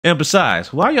And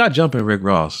besides, why y'all jumping Rick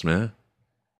Ross, man?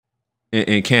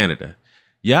 In Canada,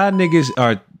 y'all niggas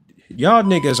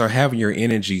are having your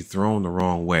energy thrown the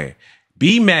wrong way.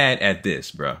 Be mad at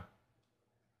this, bro.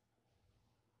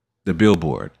 The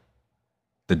Billboard,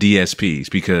 the DSPs,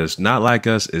 because Not Like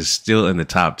Us is still in the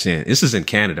top 10. This is in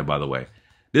Canada, by the way.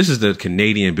 This is the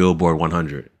Canadian Billboard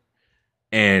 100.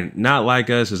 And Not Like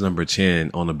Us is number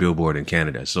 10 on the Billboard in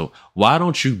Canada. So why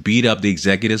don't you beat up the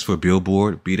executives for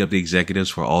Billboard, beat up the executives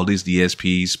for all these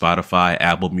DSPs, Spotify,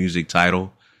 Apple Music,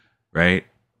 Tidal, right?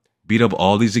 Beat up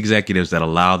all these executives that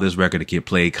allow this record to get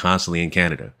played constantly in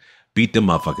Canada. Beat them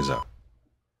motherfuckers up.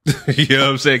 You know what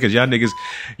I'm saying? Because y'all niggas,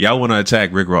 y'all want to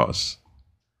attack Rick Ross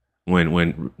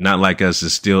when Not Like Us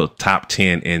is still top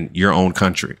 10 in your own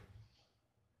country.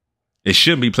 It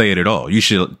shouldn't be played at all. You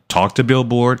should talk to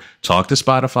Billboard, talk to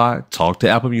Spotify, talk to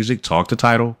Apple Music, talk to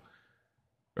Tidal,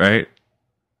 right?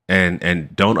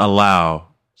 And don't allow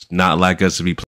Not Like Us to be played.